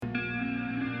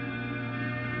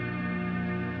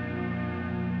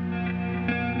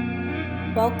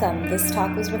Welcome. This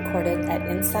talk was recorded at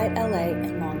Insight LA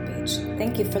in Long Beach.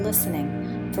 Thank you for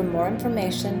listening. For more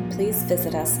information, please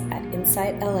visit us at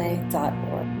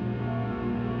insightla.org.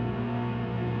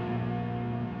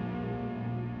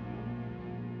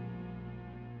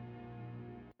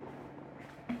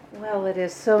 Well, it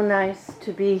is so nice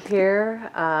to be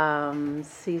here,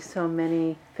 see so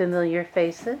many familiar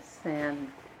faces,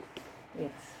 and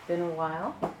it's been a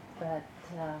while, but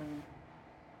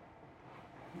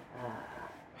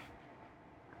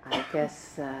I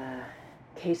guess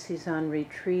Casey's on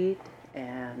retreat,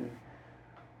 and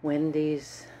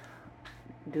Wendy's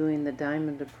doing the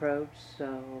diamond approach,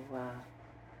 so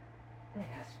they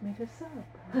asked me to sub.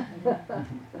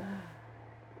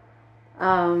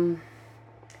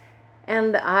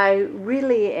 And I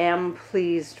really am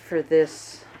pleased for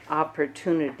this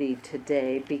opportunity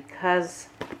today because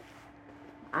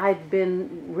I've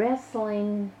been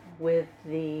wrestling with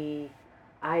the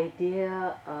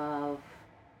idea of,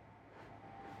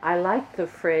 I like the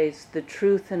phrase, the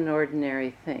truth in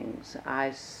ordinary things. I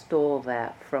stole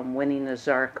that from Winnie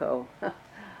Nazarko, a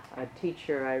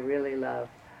teacher I really love.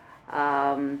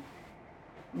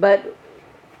 But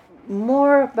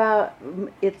more about,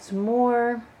 it's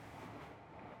more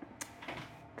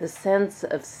the sense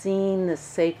of seeing the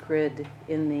sacred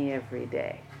in the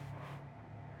everyday.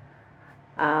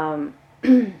 And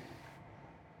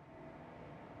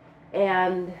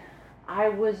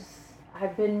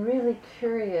I've been really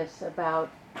curious about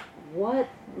what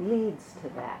leads to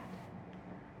that.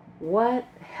 What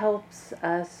helps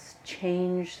us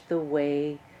change the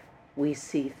way we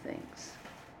see things?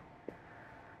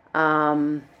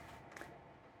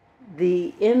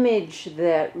 The image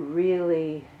that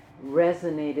really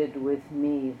resonated with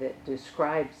me that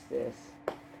describes this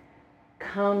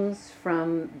comes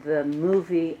from the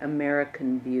movie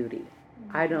American Beauty.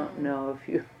 I don't know if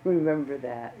you remember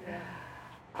that.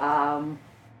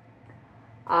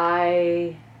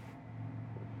 I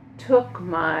took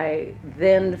my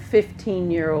then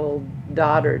 15-year-old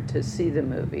daughter to see the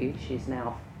movie. She's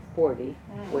now 40,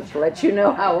 which lets you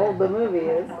know how old the movie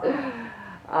is.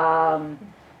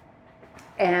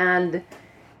 And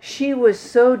she was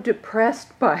so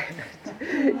depressed by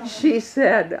it. She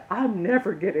said, "I'm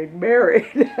never getting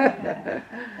married."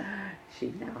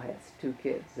 She now has 2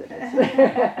 kids.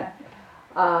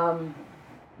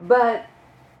 But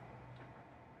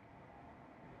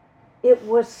it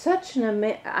was such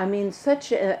an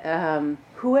such a,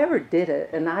 whoever did it,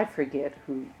 and I forget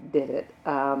who did it,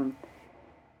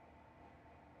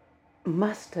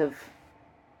 must have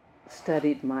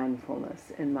studied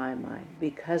mindfulness in my mind,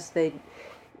 because they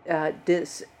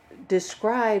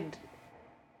described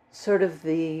sort of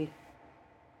the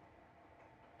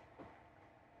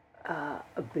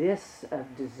abyss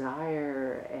of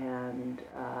desire and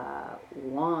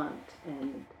want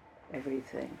and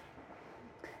everything.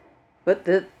 But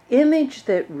the image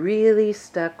that really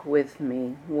stuck with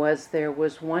me was there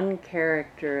was one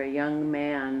character, a young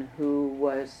man who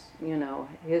was,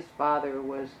 his father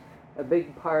was a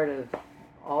big part of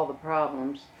all the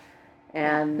problems,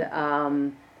 and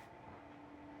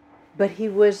but he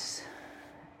was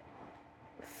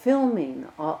filming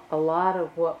a lot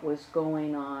of what was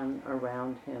going on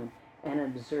around him and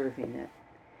observing it.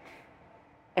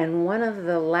 And one of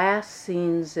the last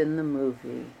scenes in the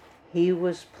movie, he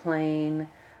was playing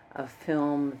a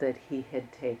film that he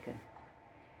had taken.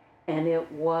 And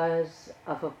it was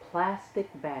of a plastic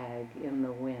bag in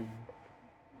the wind,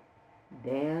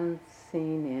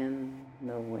 dancing in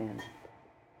the wind.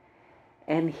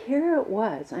 And here it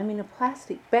was, a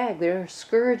plastic bag, they're a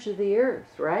scourge of the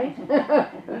earth, right?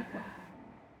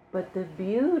 But the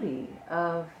beauty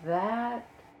of that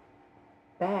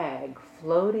bag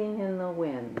floating in the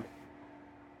wind,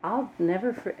 I'll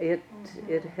never forget,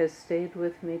 it has stayed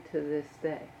with me to this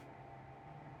day.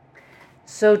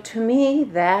 So to me,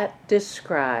 that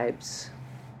describes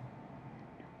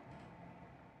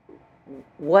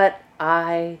what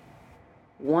I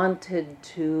wanted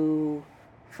to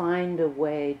find a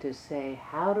way to say,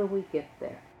 how do we get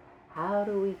there? How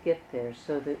do we get there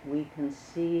so that we can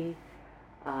see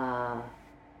the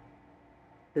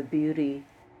beauty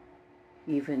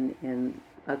even in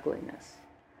ugliness?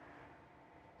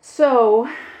 So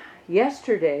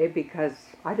yesterday, because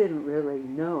I didn't really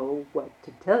know what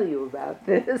to tell you about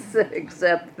this,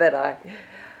 except that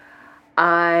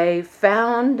I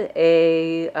found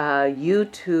a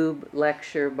YouTube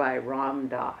lecture by Ram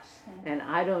Dass. And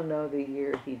I don't know the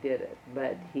year he did it,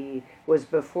 but he was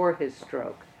before his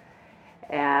stroke.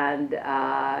 And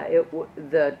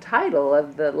the title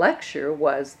of the lecture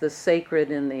was "The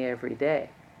Sacred in the Everyday."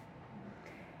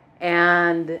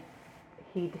 And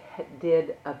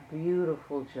did a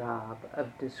beautiful job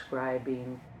of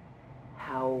describing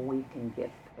how we can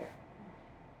get there.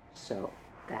 So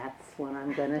that's what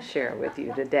I'm going to share with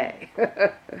you today.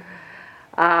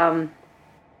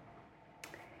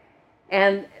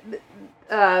 And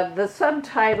the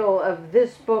subtitle of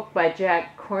this book by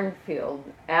Jack Kornfield,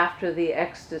 After the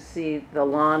Ecstasy, the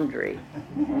Laundry,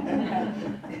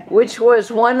 which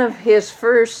was one of his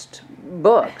first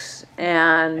books.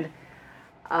 And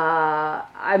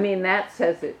I mean, that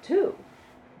says it too.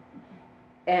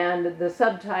 And the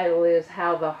subtitle is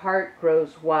How the Heart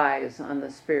Grows Wise on the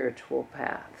Spiritual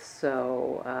Path.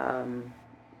 So,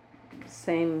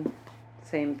 same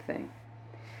thing.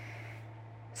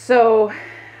 So,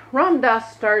 Ram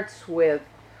Dass starts with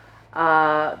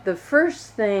the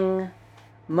first thing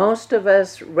most of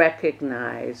us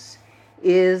recognize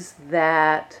is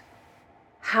that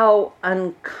how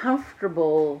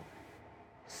uncomfortable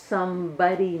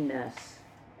somebodyness,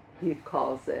 he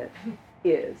calls it,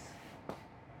 is.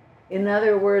 In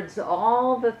other words,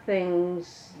 all the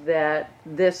things that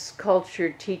this culture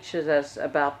teaches us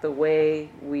about the way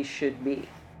we should be.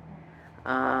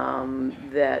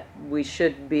 That we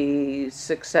should be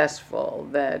successful,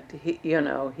 that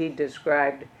he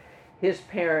described his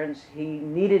parents, he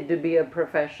needed to be a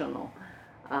professional.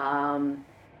 And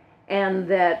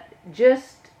that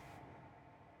just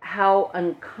how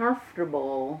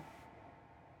uncomfortable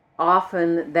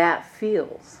often that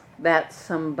feels, that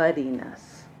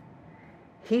somebodyness.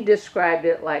 He described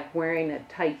it like wearing a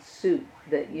tight suit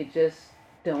that you just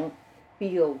don't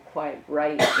feel quite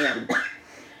right in.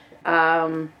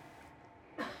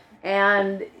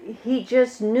 And he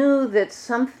just knew that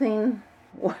something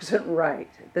wasn't right,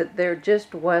 that there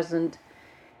just wasn't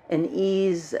an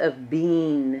ease of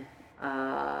being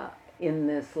in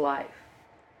this life.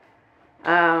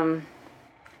 And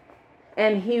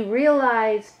he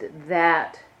realized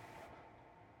that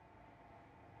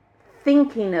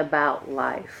thinking about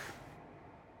life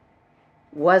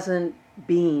wasn't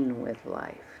being with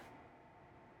life.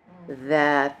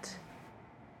 That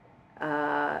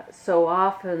so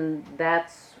often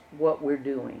that's what we're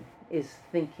doing, is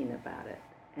thinking about it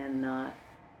and not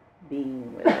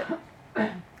being with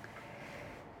it.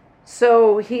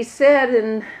 So he said,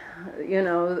 and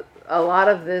a lot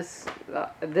of this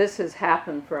has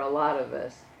happened for a lot of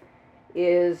us,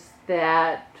 is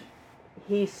that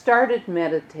he started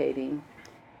meditating,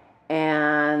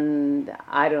 and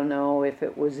I don't know if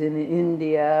it was in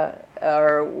India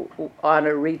or on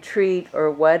a retreat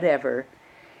or whatever,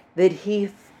 that he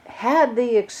had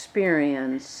the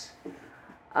experience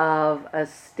of a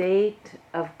state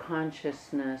of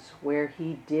consciousness where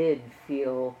he did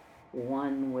feel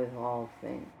one with all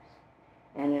things.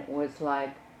 And it was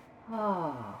like,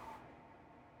 oh,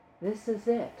 this is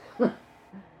it.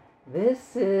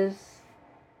 This is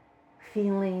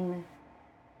feeling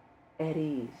at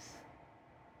ease,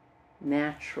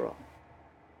 natural,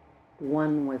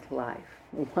 one with life,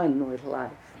 one with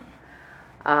life.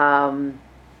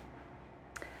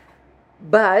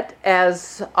 But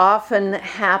as often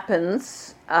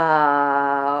happens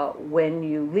when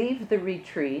you leave the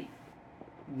retreat,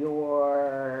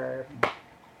 you're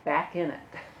back in it.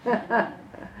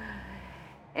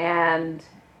 And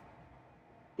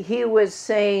he was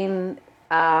saying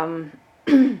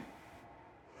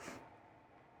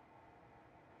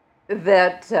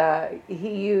that he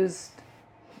used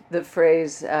the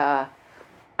phrase,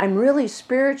 I'm really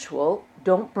spiritual,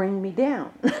 don't bring me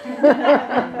down.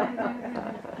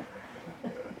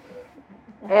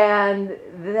 And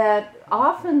that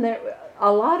often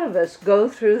a lot of us go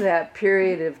through that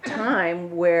period of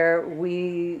time where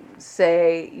we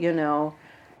say,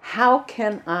 how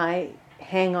can I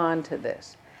hang on to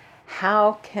this?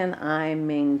 How can I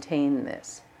maintain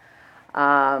this?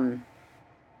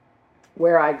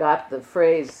 Where I got the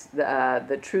phrase,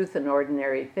 the truth in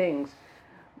ordinary things,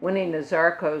 Winnie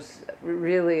Nazarkos,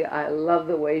 really, I love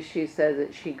the way she says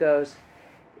it. She goes,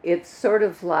 it's sort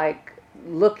of like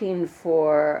looking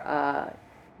for,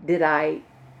 did I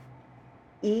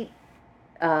eat,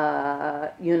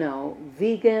 vegan,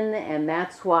 and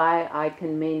that's why I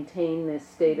can maintain this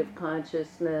state of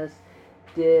consciousness?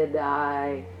 Did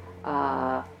I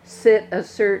sit a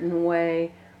certain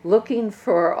way? Looking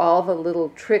for all the little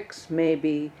tricks,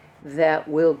 maybe, that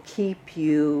will keep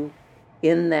you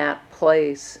in that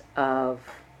place of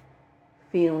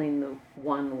feeling the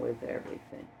one with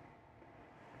everything.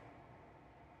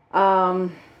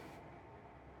 And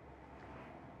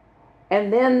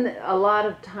then a lot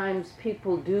of times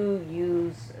people do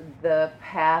use the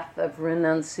path of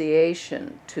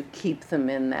renunciation to keep them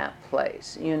in that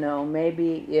place.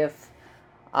 Maybe if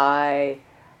I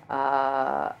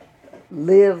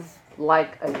live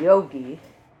like a yogi,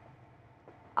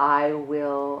 I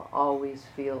will always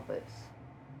feel this.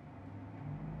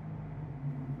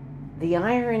 The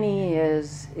irony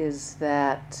is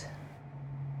that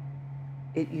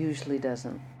it usually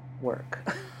doesn't work.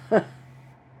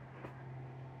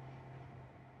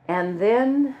 And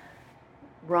then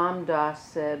Ram Dass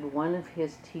said one of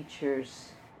his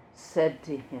teachers said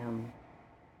to him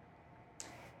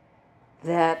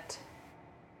that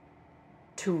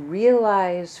to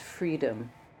realize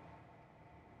freedom,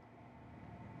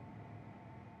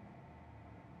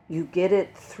 you get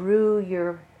it through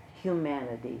your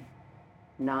humanity,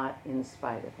 not in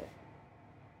spite of it.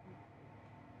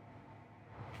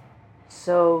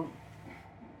 So,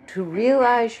 to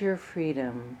realize your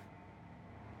freedom,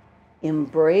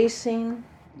 embracing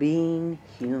being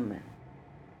human,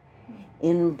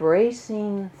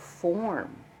 embracing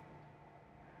form.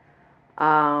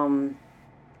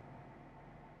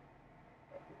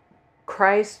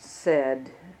 Christ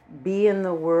said, "Be in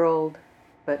the world,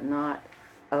 but not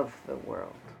of the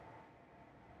world."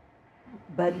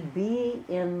 But be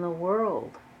in the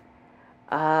world.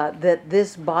 That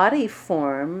this body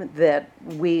form that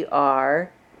we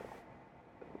are,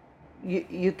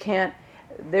 you can't.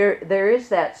 There is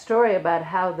that story about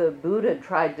how the Buddha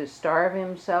tried to starve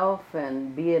himself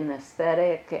and be an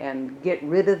ascetic and get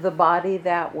rid of the body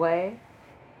that way.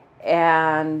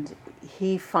 And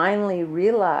he finally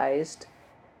realized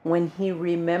when he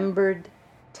remembered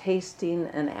tasting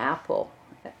an apple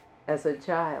as a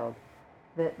child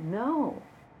that no,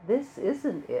 this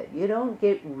isn't it. You don't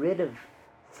get rid of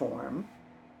form.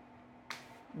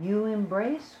 You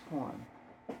embrace form.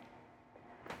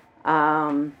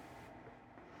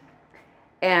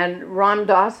 And Ram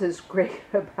Dass is great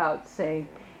about saying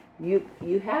you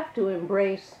have to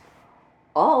embrace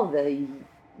all the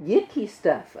yicky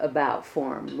stuff about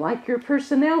form, like your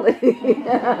personality.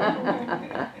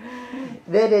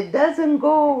 That it doesn't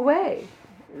go away.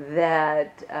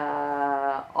 That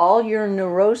all your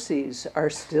neuroses are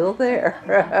still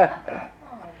there.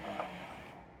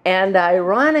 And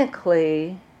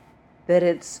ironically, that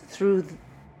it's through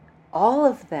all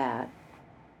of that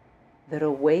that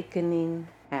awakening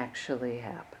actually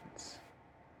happens.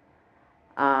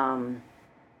 And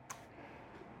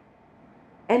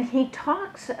he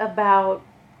talks about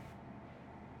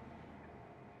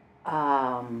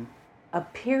a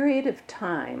period of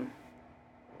time.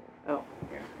 Oh,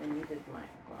 here, I needed my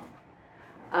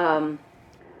phone.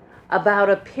 About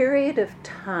a period of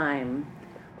time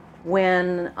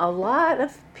when a lot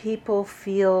of people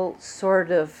feel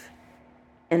sort of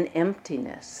an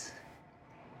emptiness.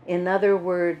 In other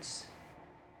words,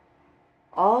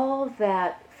 all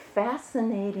that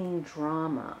fascinating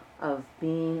drama of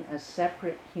being a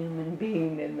separate human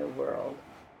being in the world,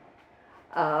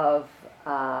 of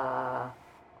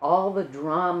all the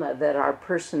drama that our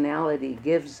personality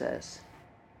gives us,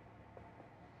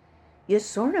 you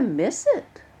sort of miss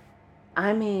it.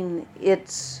 I mean,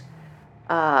 it's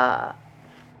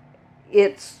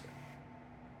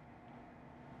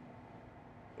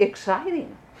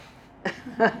exciting.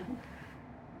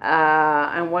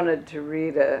 I wanted to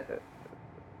read a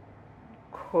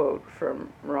quote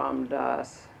from Ram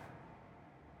Dass.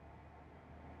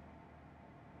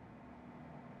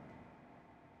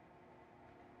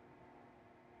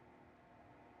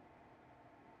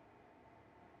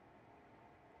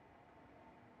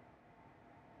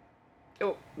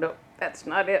 Oh, no, that's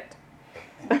not it.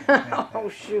 Oh,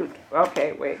 shoot.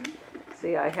 Okay, wait.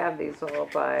 See, I have these all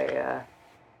by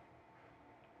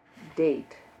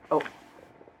date. Oh.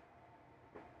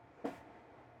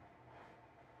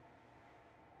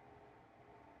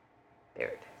 There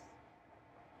it is.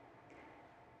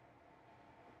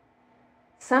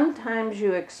 Sometimes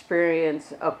you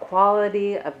experience a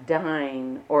quality of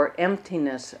dying or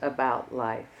emptiness about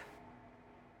life.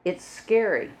 It's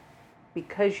scary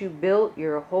because you built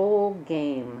your whole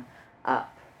game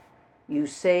up. You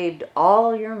saved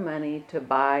all your money to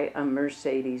buy a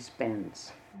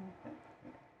Mercedes-Benz.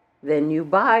 Then you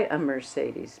buy a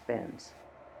Mercedes-Benz.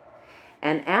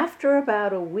 And after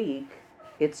about a week,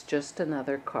 it's just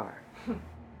another car.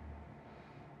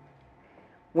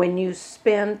 When you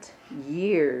spent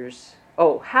years,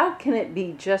 how can it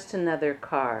be just another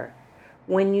car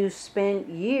when you spent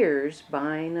years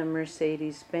buying a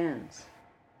Mercedes-Benz?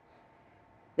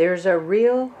 There's a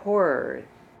real horror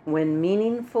when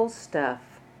meaningful stuff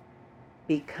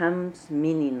becomes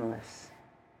meaningless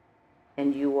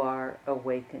and you are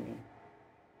awakening.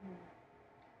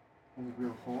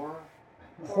 Real horror?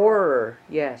 Horror,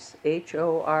 yes.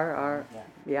 Horror,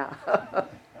 yeah.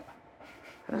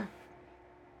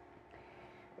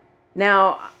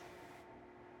 Now,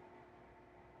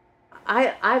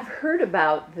 I've heard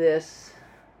about this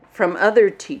from other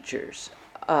teachers.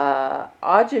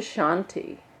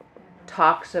 Adyashanti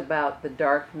talks about the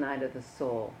dark night of the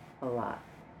soul a lot.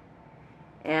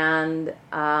 And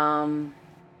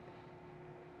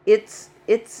it's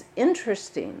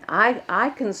interesting.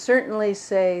 I can certainly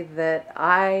say that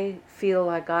I feel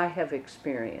like I have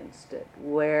experienced it,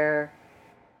 where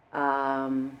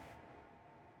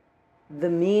the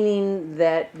meaning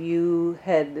that you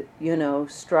had,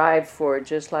 strived for,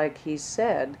 just like he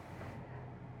said,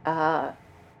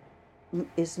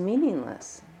 is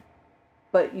meaningless.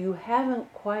 But you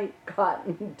haven't quite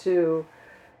gotten to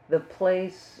the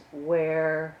place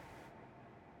where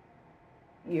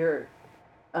you're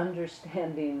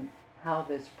understanding how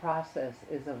this process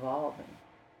is evolving.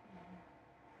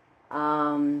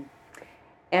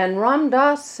 And Ram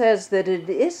Dass says that it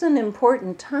is an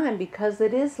important time because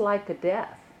it is like a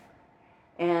death.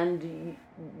 And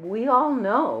we all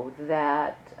know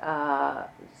that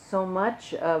so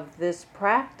much of this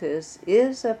practice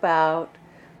is about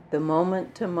the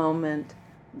moment-to-moment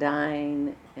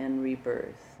dying and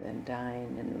rebirth, and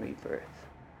dying and rebirth.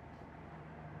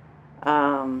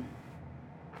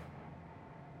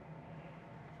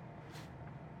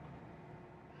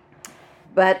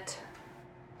 But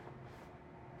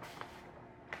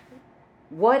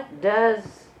what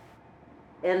does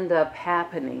end up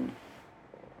happening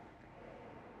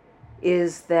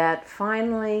is that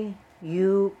finally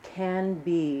you can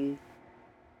be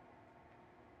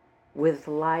with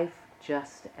life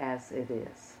just as it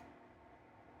is.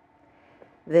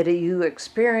 That you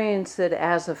experience it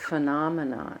as a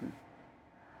phenomenon,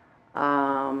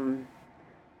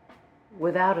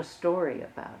 without a story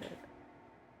about it.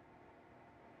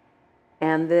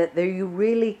 And that there you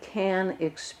really can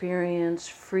experience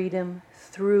freedom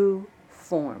through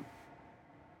form.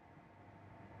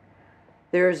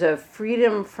 There's a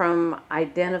freedom from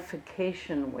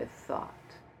identification with thought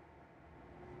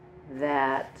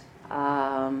that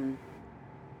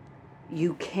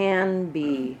you can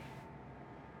be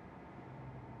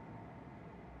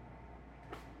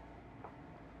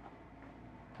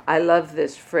I love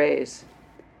this phrase.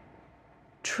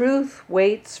 Truth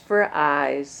waits for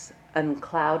eyes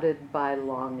unclouded by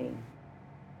longing.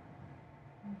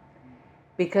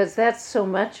 Because that's so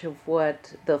much of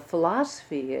what the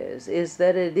philosophy is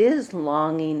that it is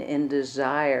longing and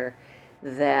desire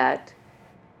that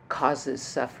causes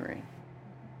suffering.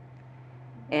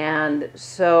 And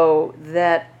so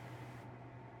that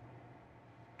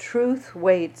truth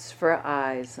waits for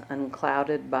eyes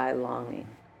unclouded by longing.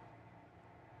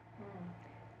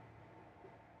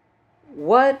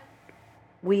 What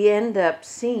we end up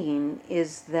seeing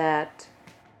is that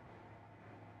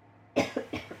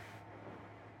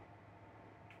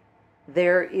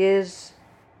there is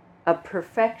a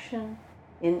perfection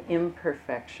in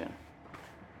imperfection.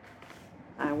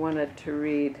 I wanted to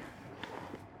read.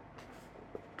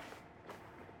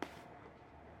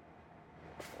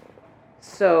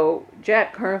 So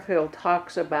Jack Kornfield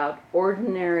talks about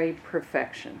ordinary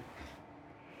perfection.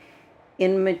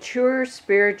 In mature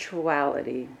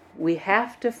spirituality, we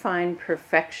have to find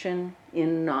perfection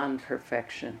in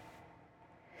non-perfection.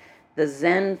 The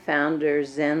Zen founder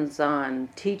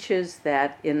Zenzan teaches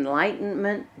that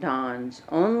enlightenment dawns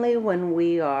only when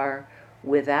we are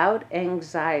without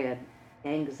anxiety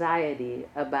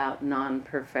about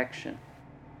non-perfection.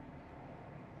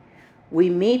 We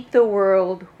meet the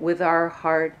world with our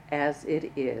heart as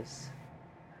it is,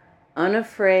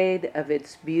 unafraid of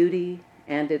its beauty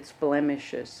and its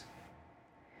blemishes.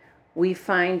 We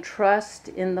find trust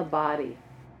in the body,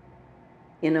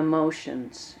 in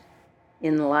emotions,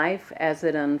 in life as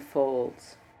it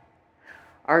unfolds.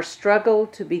 Our struggle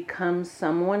to become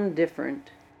someone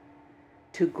different,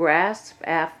 to grasp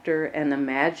after an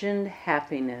imagined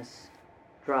happiness,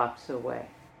 drops away.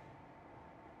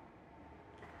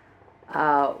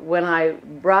 When I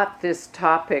brought this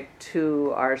topic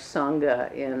to our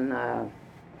Sangha in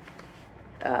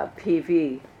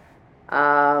PV,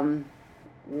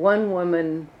 one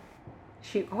woman,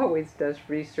 she always does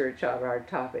research on our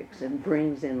topics and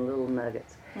brings in little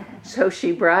nuggets. So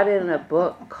she brought in a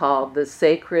book called The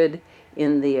Sacred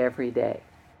in the Everyday.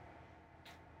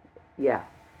 Yeah.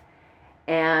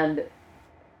 And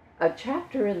a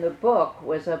chapter in the book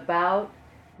was about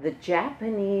the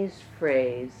Japanese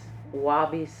phrase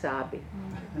wabi-sabi,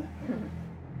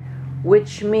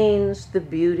 which means the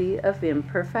beauty of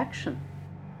imperfection.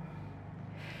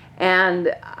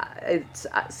 And it's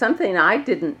something I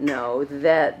didn't know,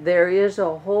 that there is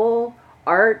a whole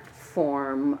art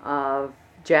form of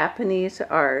Japanese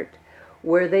art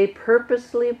where they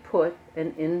purposely put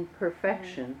an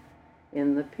imperfection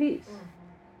in the piece.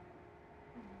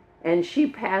 And she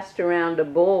passed around a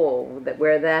bowl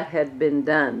where that had been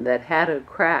done, that had a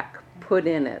crack put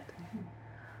in it.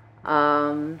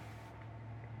 But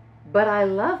I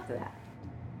love that.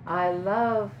 I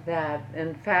love that.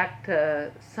 In fact,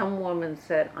 some woman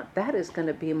said, that is going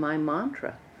to be my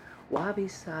mantra. Wabi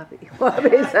sabi,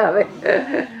 wabi sabi.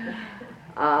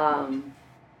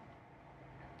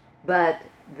 But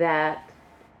that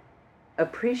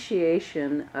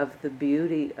appreciation of the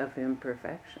beauty of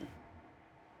imperfection.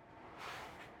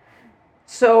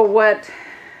 So what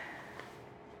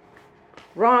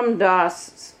Ram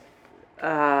Dass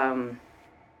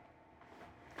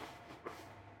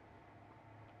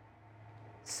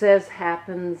says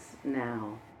happens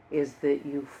now is that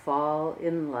you fall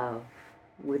in love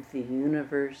with the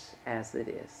universe as it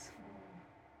is.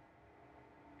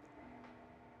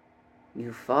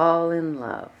 You fall in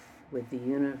love with the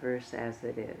universe as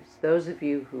it is. Those of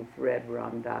you who've read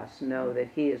Ram Dass know that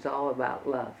he is all about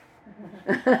love.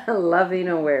 Loving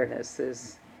awareness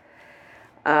is,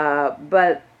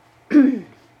 but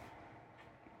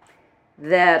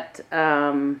that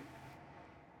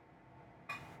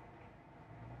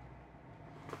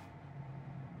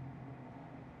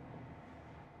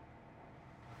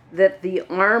that the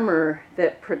armor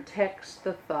that protects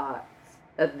the thoughts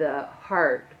of the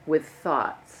heart with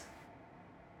thoughts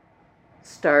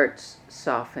starts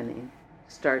softening,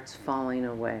 starts falling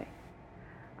away.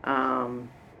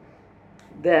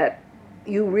 That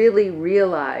you really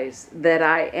realize that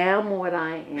I am what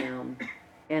I am,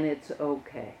 and it's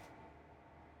okay.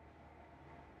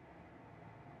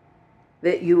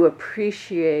 That you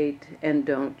appreciate and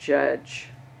don't judge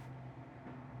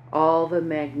all the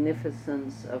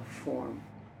magnificence of form.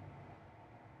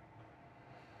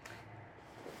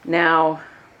 Now,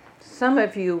 some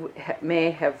of you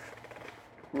may have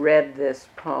read this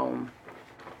poem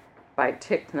by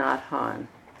Thich Nhat Hanh,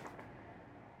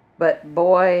 but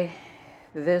boy,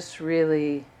 this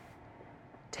really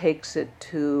takes it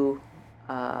to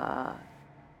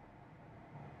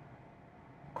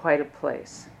quite a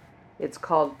place. It's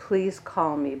called Please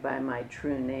Call Me by My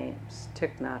True Names,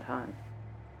 Thich Nhat Hanh.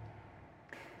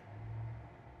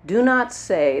 Do not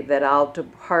say that I'll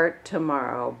depart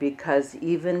tomorrow, because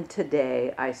even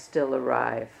today I still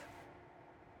arrive.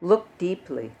 Look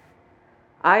deeply.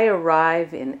 I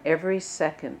arrive in every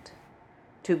second,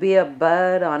 to be a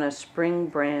bud on a spring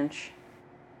branch,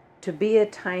 to be a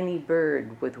tiny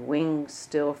bird with wings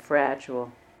still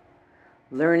fragile,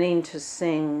 learning to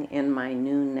sing in my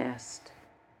new nest,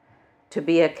 to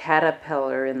be a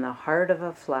caterpillar in the heart of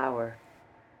a flower,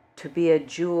 to be a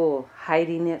jewel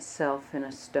hiding itself in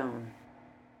a stone.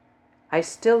 I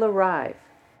still arrive,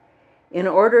 in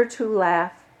order to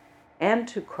laugh and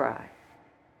to cry,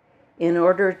 in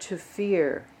order to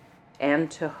fear and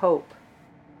to hope.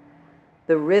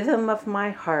 The rhythm of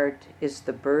my heart is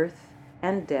the birth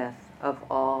and death of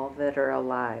all that are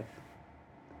alive.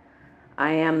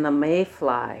 I am the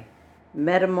mayfly,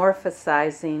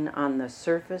 metamorphosizing on the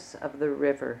surface of the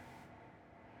river,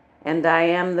 and I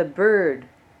am the bird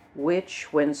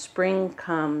which, when spring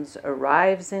comes,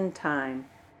 arrives in time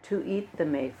to eat the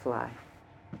mayfly.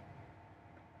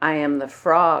 I am the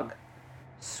frog,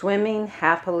 swimming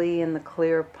happily in the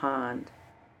clear pond,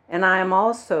 and I am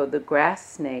also the grass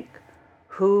snake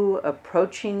who,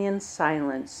 approaching in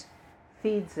silence,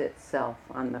 feeds itself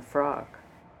on the frog.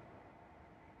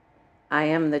 I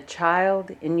am the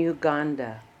child in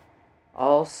Uganda,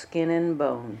 all skin and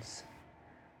bones,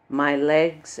 my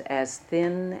legs as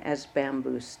thin as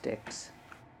bamboo sticks,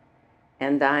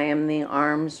 and I am the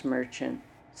arms merchant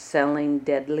selling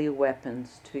deadly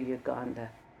weapons to Uganda.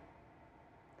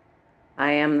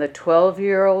 I am the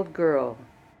 12-year-old girl,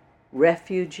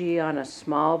 refugee on a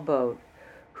small boat,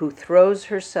 who throws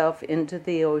herself into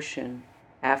the ocean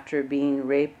after being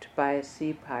raped by a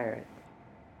sea pirate.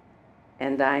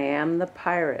 And I am the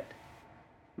pirate,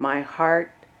 my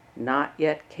heart not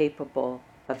yet capable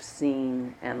of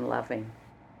seeing and loving.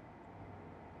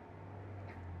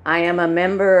 I am a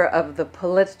member of the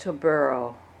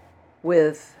Politburo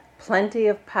with plenty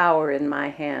of power in my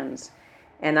hands,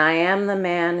 and I am the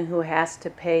man who has to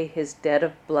pay his debt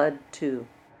of blood to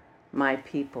my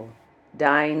people,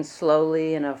 dying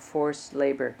slowly in a forced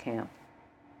labor camp.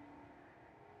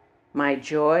 My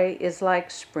joy is like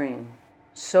spring,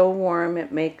 so warm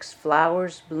it makes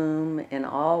flowers bloom in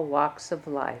all walks of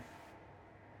life.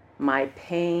 My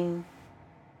pain,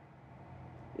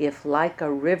 if like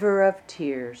a river of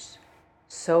tears,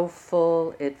 so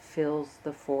full it fills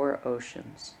the 4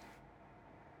 oceans.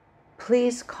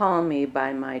 Please call me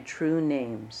by my true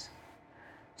names,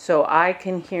 so I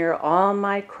can hear all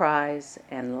my cries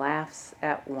and laughs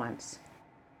at once,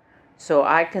 so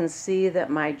I can see that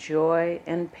my joy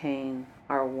and pain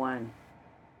are one.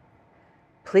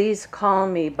 Please call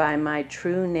me by my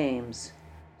true names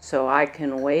so I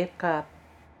can wake up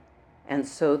and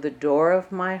so the door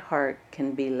of my heart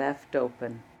can be left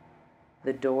open,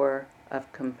 the door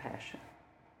of compassion.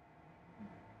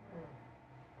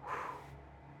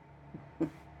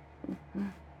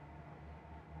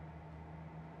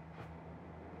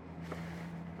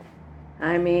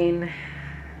 I mean,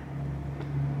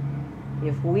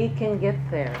 if we can get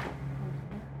there,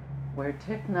 where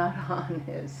Thich Nhat Hanh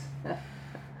is,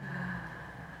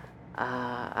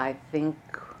 I think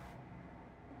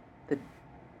the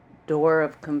door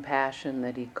of compassion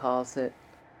that he calls it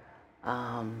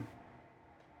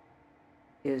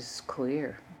is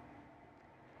clear.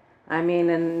 I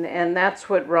mean, and that's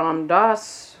what Ram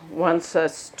Dass wants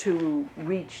us to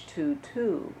reach to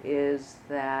too, is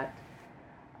that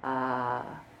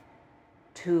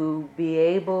to be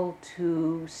able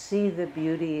to see the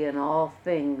beauty in all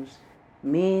things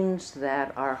means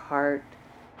that our heart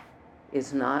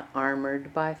is not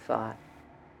armored by thought.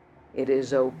 It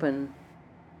is open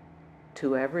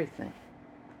to everything.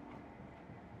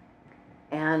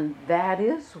 And that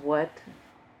is what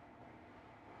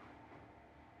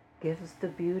gives the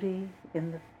beauty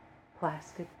in the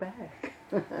plastic bag.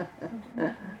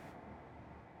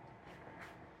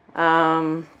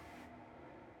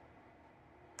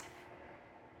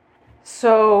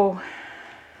 So,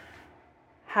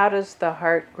 how does the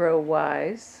heart grow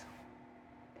wise?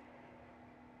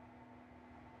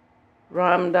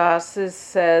 Ram Dass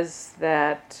says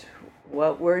that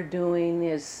what we're doing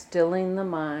is stilling the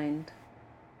mind,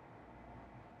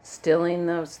 stilling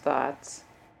those thoughts,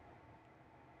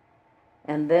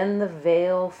 and then the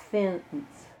veil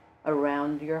thins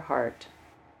around your heart,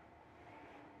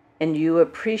 and you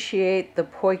appreciate the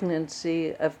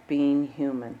poignancy of being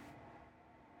human.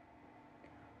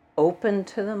 Open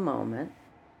to the moment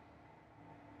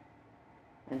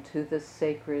and to the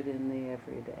sacred in the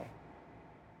everyday.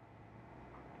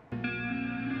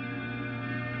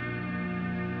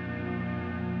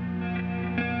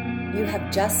 You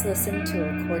have just listened to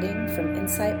a recording from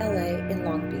Insight LA in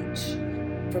Long Beach.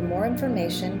 For more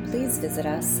information, please visit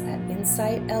us at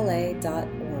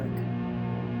insightla.org.